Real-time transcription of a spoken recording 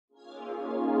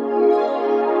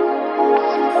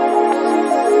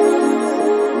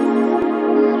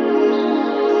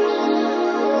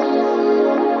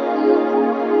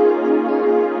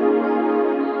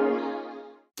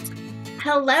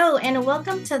Hello, and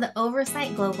welcome to the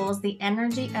Oversight Global's The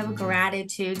Energy of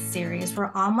Gratitude series,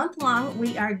 where all month long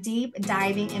we are deep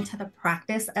diving into the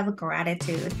practice of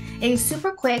gratitude, a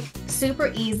super quick,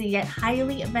 super easy, yet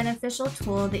highly beneficial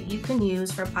tool that you can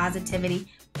use for positivity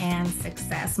and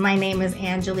success. My name is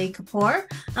Angelie Kapoor.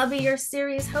 I'll be your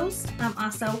series host. I'm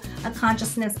also a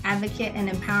consciousness advocate and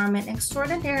empowerment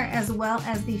extraordinaire, as well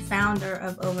as the founder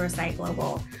of Oversight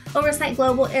Global. Oversight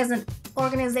Global is an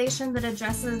organization that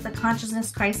addresses the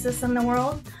consciousness crisis in the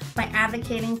world by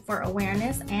advocating for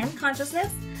awareness and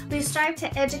consciousness. We strive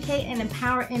to educate and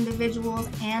empower individuals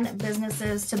and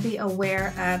businesses to be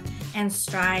aware of and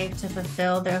strive to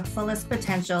fulfill their fullest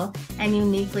potential and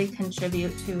uniquely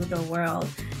contribute to the world.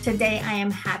 Today, I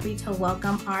am happy to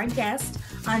welcome our guest,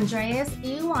 Andreas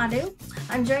Ioannou.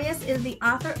 Andreas is the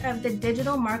author of the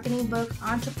digital marketing book,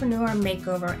 Entrepreneur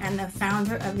Makeover, and the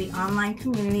founder of the online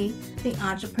community, the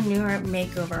Entrepreneur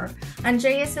Makeover.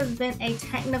 Andreas has been a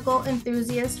technical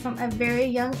enthusiast from a very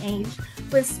young age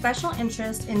with special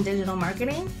interest in digital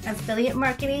marketing, affiliate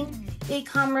marketing,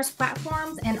 e-commerce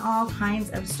platforms, and all kinds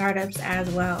of startups as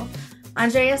well.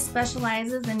 Andreas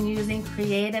specializes in using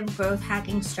creative growth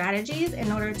hacking strategies in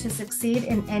order to succeed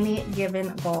in any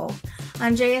given goal.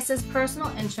 Andreas's personal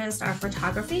interests are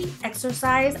photography,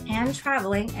 exercise, and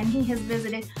traveling, and he has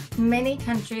visited many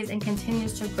countries and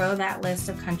continues to grow that list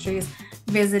of countries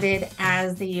visited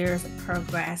as the years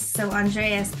progress. So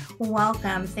Andreas,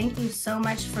 welcome. Thank you so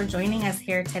much for joining us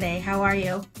here today. How are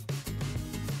you?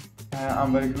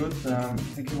 I'm very good.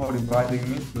 Thank you for inviting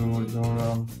me to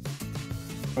your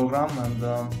program, and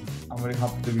I'm very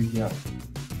happy to be here.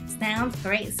 Sounds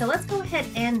great. So let's go ahead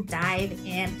and dive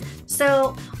in.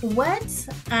 So what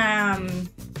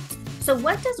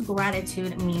does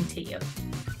gratitude mean to you?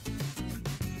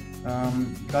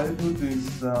 Gratitude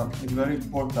is very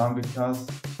important because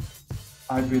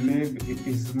I believe it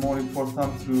is more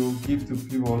important to give to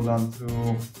people than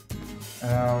to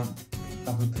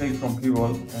take from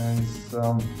people. And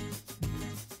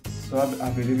so I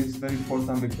believe it's very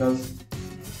important because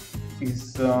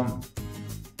it's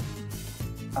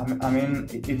I mean,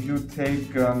 if you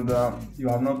take and you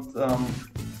are not,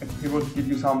 if people give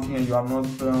you something and you are not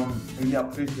really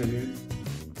appreciated,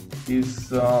 you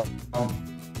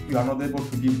are not able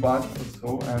to give back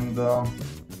also, and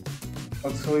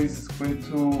also it's going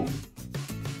to,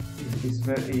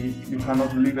 you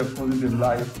cannot live a positive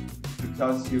life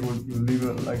because you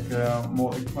live like a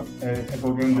more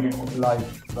egocentric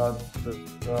life that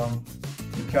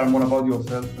you care more about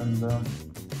yourself, and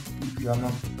you are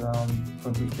not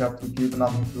going to care to give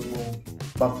nothing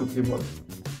back to people.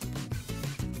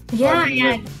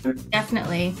 Yeah,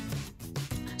 definitely.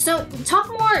 So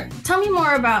tell me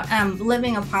more about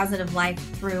living a positive life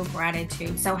through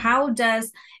gratitude. So how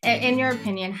does, in your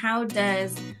opinion, how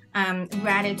does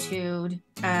gratitude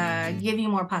give you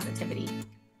more positivity?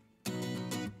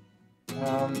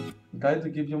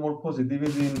 Gratitude gives you more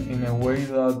positivity in a way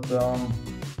that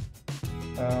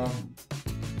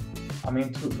I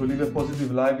mean, to live a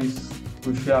positive life is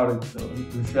to share it,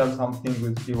 to share something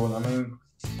with people. I mean,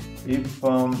 if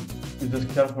you just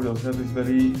care for yourself, it's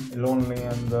very lonely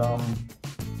and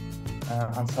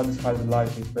unsatisfied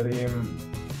life. It's very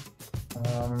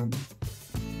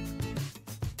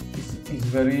it's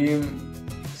very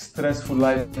stressful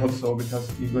life also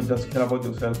because you just care about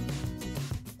yourself.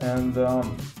 And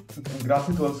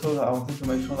gratitude also, I wanted to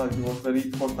mention that it was very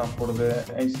important for the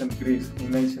ancient Greece.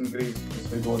 In ancient Greece,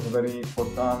 so it was a very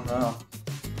important,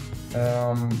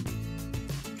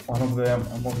 one of the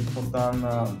most important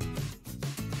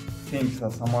things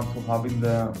that someone to have in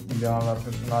their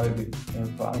personality.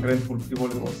 If ungrateful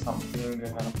people, it was something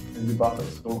really bad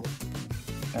also.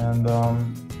 And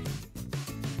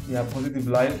yeah, positive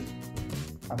life.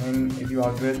 I mean, if you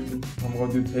are grateful from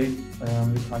what you take,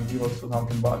 you can give also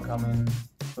something back. I mean,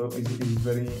 so it's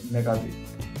very negative.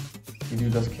 If you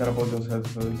just care about yourself,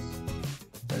 so it's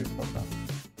very important.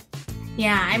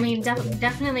 Yeah, I mean,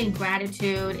 definitely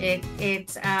gratitude. It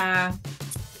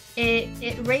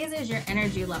raises your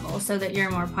energy level so that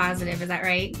you're more positive. Is that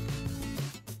right?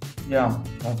 Yeah,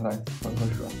 that's right, for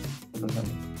sure.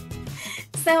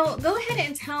 So go ahead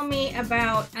and tell me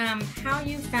about how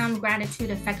you found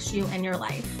gratitude affects you in your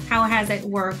life. How has it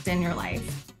worked in your life?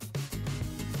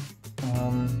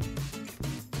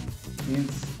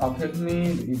 It's affected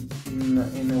me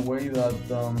in a way that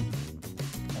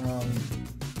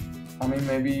I mean,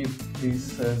 maybe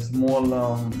this small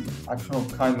action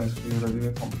of kindness you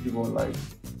receive from people, like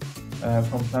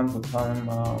from time to time,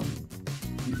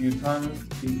 you try to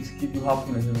give you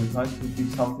happiness and you try to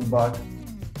give something back.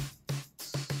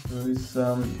 So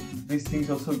these things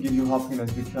also give you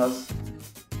happiness because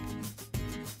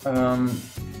Um,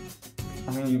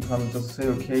 I mean, you can just say,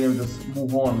 okay, and just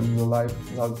move on in your life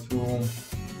without to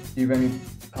give any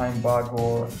time back,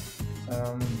 or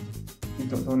you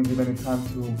don't give any time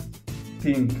to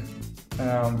think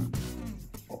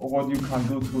what you can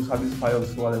do to satisfy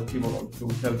also other people or to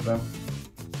help them.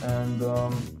 And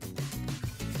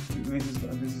this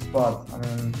is bad. I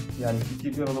mean, yeah, if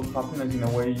you give a lot of happiness, in a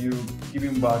way you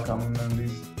giving back. I mean, and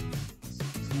this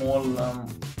small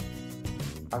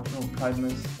action of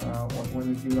kindness, when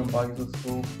you give them back, is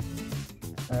also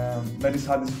very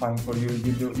satisfying for you. It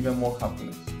gives you even more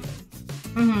happiness.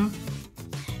 Mm-hmm.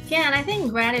 Yeah, and I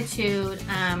think gratitude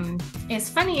is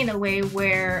funny in a way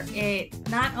where it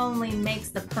not only makes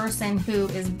the person who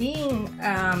is being,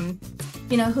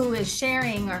 who is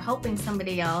sharing or helping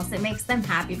somebody else, it makes them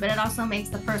happy, but it also makes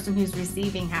the person who's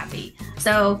receiving happy.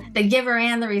 So the giver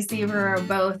and the receiver are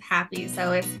both happy.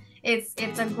 So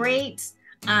it's a great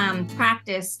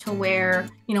practice to where,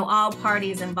 all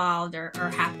parties involved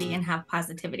are happy and have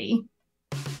positivity.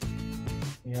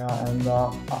 Yeah, and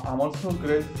I'm also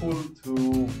grateful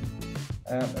to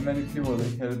many people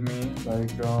that helped me.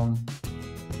 Like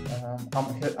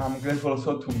I'm grateful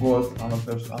also to God. I'm a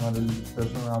religious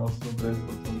person. I'm also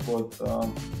grateful to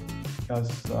God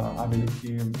because I believe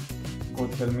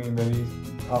God helped me in very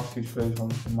tough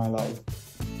situations in my life,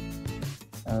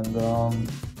 and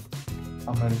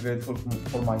I'm very grateful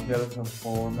for my health and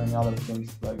for many other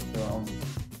things like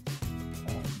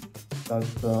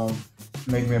that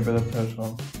make me a better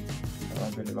person. I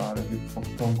believe I receive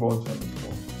from God and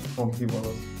from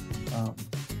people.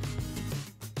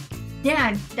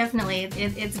 Yeah, definitely.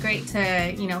 It's great to,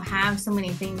 have so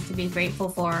many things to be grateful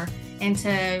for and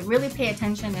to really pay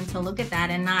attention and to look at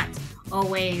that and not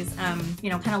always,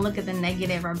 kind of look at the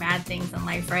negative or bad things in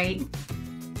life, right?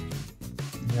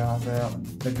 Yeah,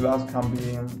 the glass can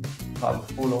be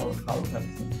half full or half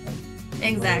empty.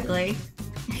 Exactly.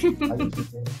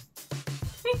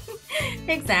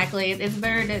 Exactly. It's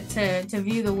better to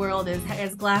view the world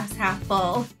as glass half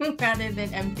full rather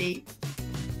than empty.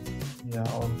 Yeah,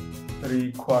 or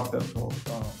 3/4 of full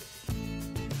of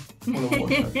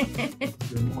water.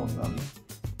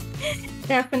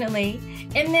 Definitely.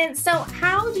 And then, so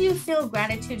how do you feel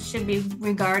gratitude should be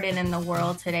regarded in the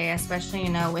world today, especially,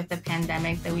 with the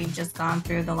pandemic that we've just gone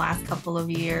through the last couple of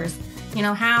years?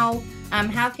 How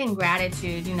can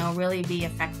gratitude, really be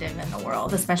effective in the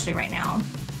world, especially right now?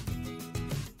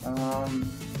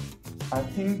 I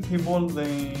think people,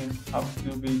 they have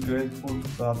to be grateful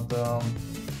that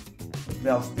they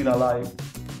are still alive.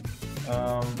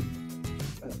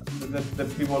 The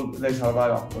people, they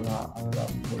survive after that,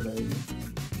 because they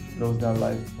lost their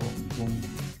life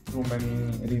through many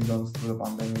reasons, through the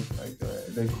pandemic, like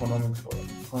the economics or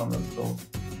economic so.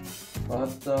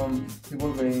 But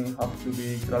people, they have to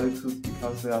be gratitude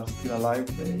because they are still alive.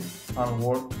 They can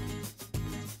work.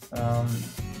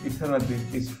 Internet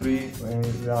is free.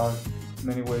 There are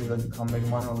many ways that you can make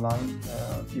money online,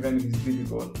 even if it's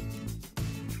difficult.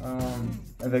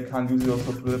 And they can use it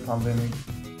also through the pandemic.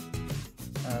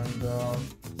 And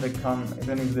they can,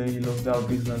 even if they lose their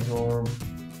business or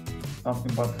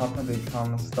something bad happened, they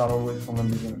can start always from the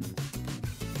beginning.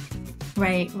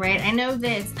 Right. I know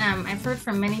that I've heard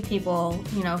from many people,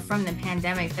 from the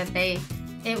pandemic that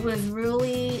it was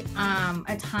really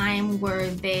a time where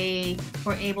they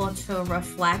were able to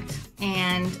reflect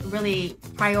and really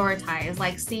prioritize,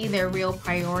 like see their real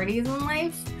priorities in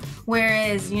life.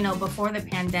 Whereas, before the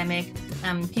pandemic,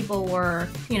 people were,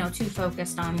 too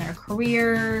focused on their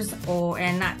careers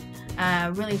and not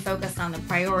really focused on the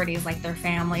priorities like their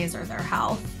families or their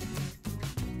health.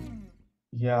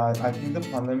 Yeah, I think the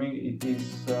pandemic, it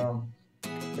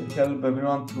helped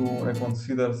everyone to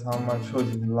reconsider some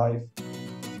choices in life.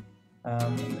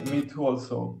 Me too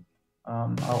also.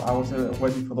 I was a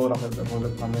wedding photographer before the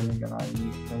pandemic, and I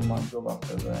changed my job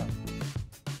after the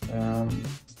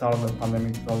start of the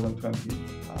pandemic 2020.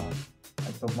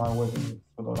 I stopped my wedding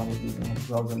photography in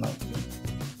 2019.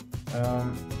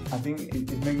 I think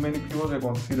it makes many people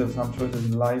reconsider some choices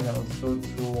in life, and also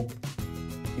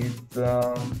it's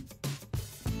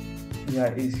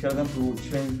helped them to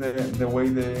change the way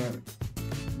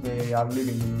they are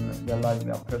living in their life,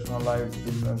 their personal life,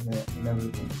 business, in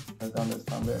everything. They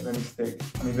understand the mistake.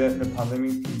 I mean, the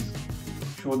pandemic is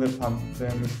sure the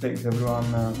mistakes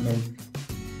everyone makes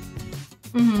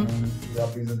in their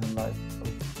business and life, so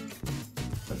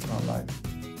personal life.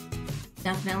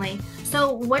 Definitely.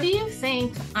 So what do you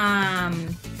think,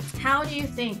 how do you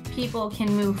think people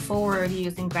can move forward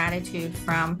using gratitude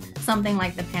from something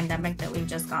like the pandemic that we've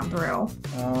just gone through?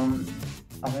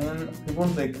 I mean, people,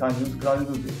 they can use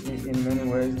gratitude in many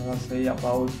ways. As I say,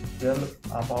 about health,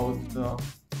 about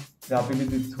the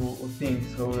ability to think,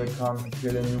 so they can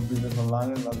create a new business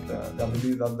online, and the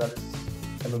ability that there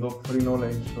is a lot of free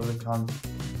knowledge, so they can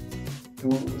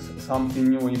do something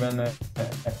new, even a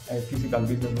physical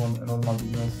business, a normal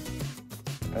business,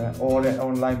 or an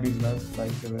online business,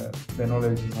 like the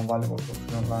knowledge is available for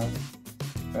free online.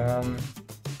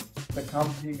 The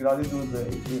company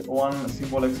gratitude, one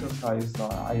simple exercise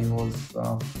I was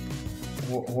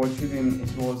watching,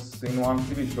 it was in one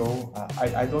TV show.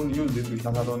 I don't use it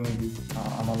because I don't need it.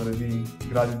 I'm already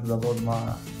gratitude about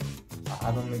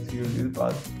I don't need to use it,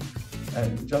 but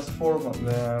just for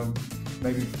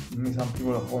maybe some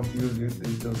people want to use it.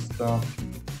 It's just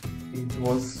it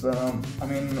was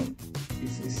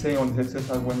it's saying on the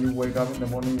exercise, when you wake up in the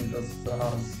morning, you just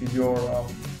see your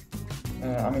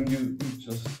you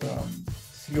just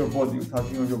see your body, you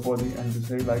touching on your body, and you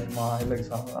say like, my legs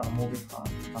are moving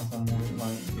as I'm moving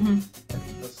my, and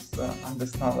you just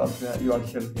understand that you are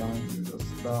healthy. You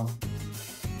just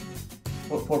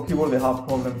for people, they have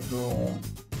problems to,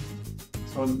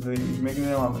 so they making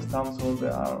them understand, so they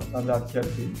are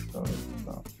healthy. So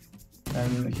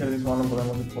and health is one of the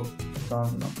most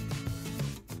important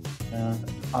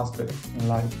aspects in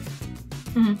life.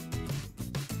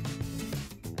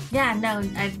 Yeah, no,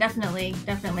 I definitely,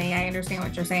 I understand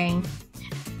what you're saying.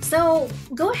 So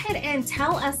go ahead and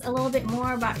tell us a little bit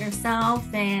more about yourself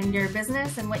and your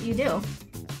business and what you do.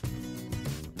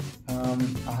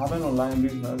 I have an online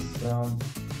business.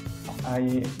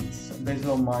 It's based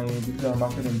on my digital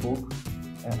marketing book.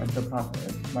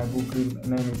 My book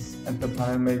name is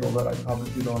Entrepreneur Makeover. I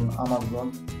published it on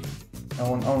Amazon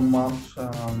on March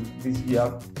this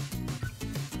year,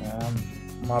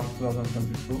 March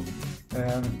 2022.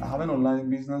 I have an online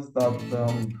business that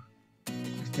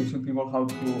is teaching people how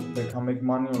they can make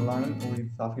money online with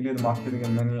affiliate marketing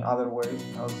and many other ways.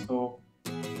 Also,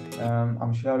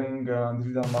 I'm sharing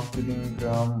digital marketing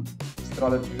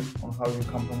strategies on how you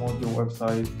can promote your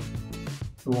website,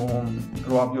 to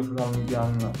grow up your social media,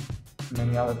 and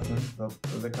many other things that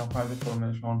they can find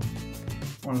information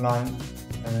online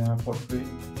for free.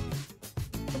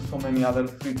 So many other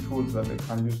free tools that they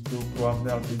can use to grow up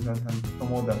their business and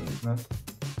promote their business.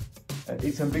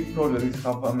 It's a big project. It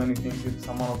has many things. It's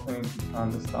someone of things to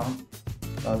understand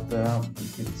that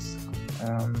it's.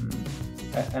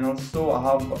 And also, I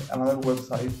have another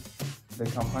website. They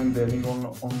can find the link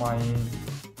on my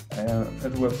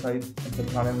first website,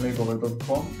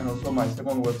 entrepreneurmakeover.com, and also my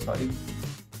second website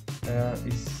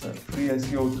is free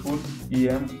SEO tools,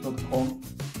 em.com.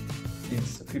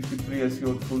 It's 53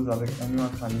 SEO tools that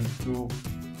anyone can use to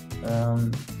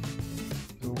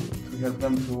help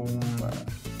them to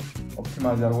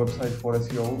optimize their website for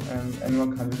SEO, and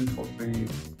anyone can use it for free.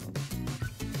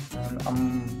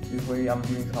 And this way I'm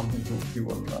giving something to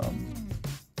people,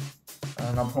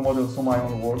 and I'm promoting also my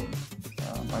own work,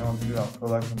 my own digital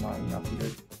product, and my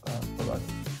affiliate product.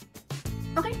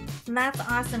 Okay, that's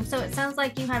awesome. So it sounds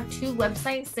like you have 2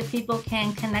 websites that people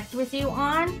can connect with you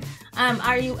on.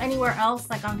 Are you anywhere else,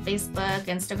 like on Facebook,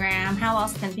 Instagram? How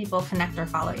else can people connect or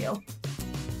follow you?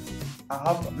 I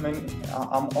have many.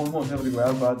 I'm almost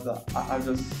everywhere, but I'll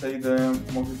just say the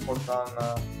most important.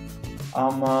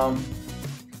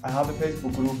 I have a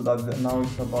Facebook group that now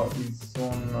it's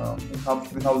on. It has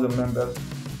 3,000 members.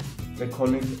 They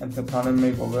call it Entrepreneur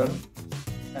Makeover,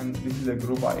 and this is a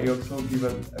group. I also give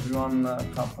everyone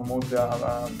can promote their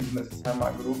business in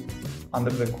my group under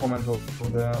the comments of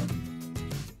the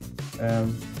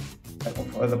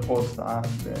post,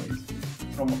 and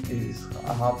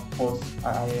I have posts. I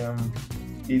am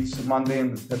each Monday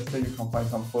and Thursday. You can find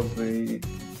some posts. They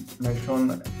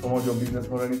mention promote your business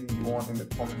or anything you want in the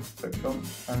comment section,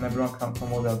 and everyone can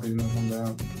promote their business on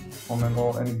the comment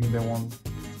or anything they want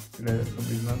related to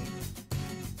business.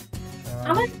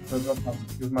 So just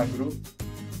use my group,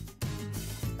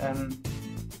 and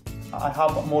I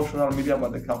have more social media,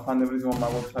 but they can find everything on my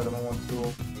website. I don't want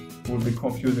to will be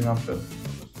confusing after.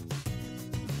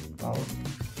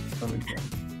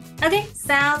 Okay,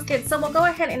 sounds good. So we'll go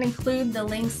ahead and include the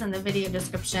links in the video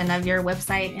description of your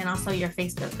website and also your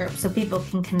Facebook group so people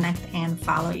can connect and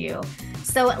follow you.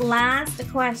 So last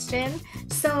question.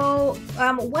 So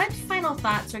what final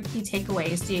thoughts or key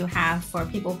takeaways do you have for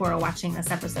people who are watching this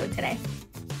episode today?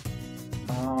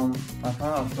 My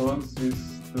final thoughts is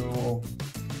to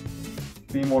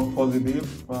be more positive,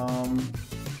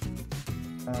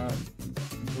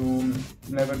 to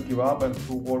never give up, and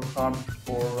to work hard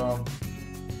to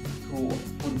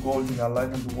put goals in their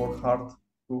life and to work hard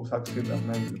to succeed, and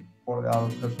maybe for their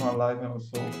personal life and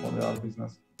also for their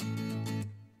business.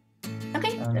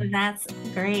 Okay, That's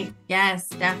great. Yes,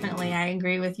 definitely. I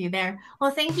agree with you there.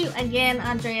 Well, thank you again,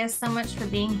 Andreas, so much for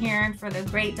being here and for the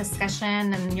great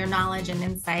discussion and your knowledge and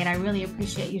insight. I really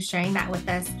appreciate you sharing that with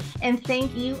us. And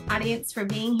thank you, audience, for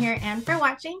being here and for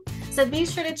watching. So be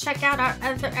sure to check out our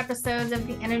other episodes of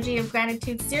the Energy of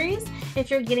Gratitude series.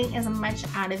 If you're getting as much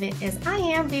out of it as I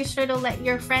am, be sure to let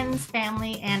your friends,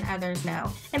 family, and others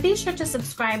know. And be sure to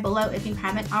subscribe below if you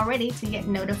haven't already to get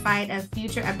notified of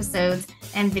future episodes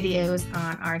and videos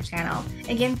on our channel.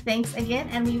 Again, thanks again,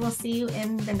 and we will see you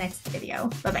in the next video.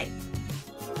 Bye-bye.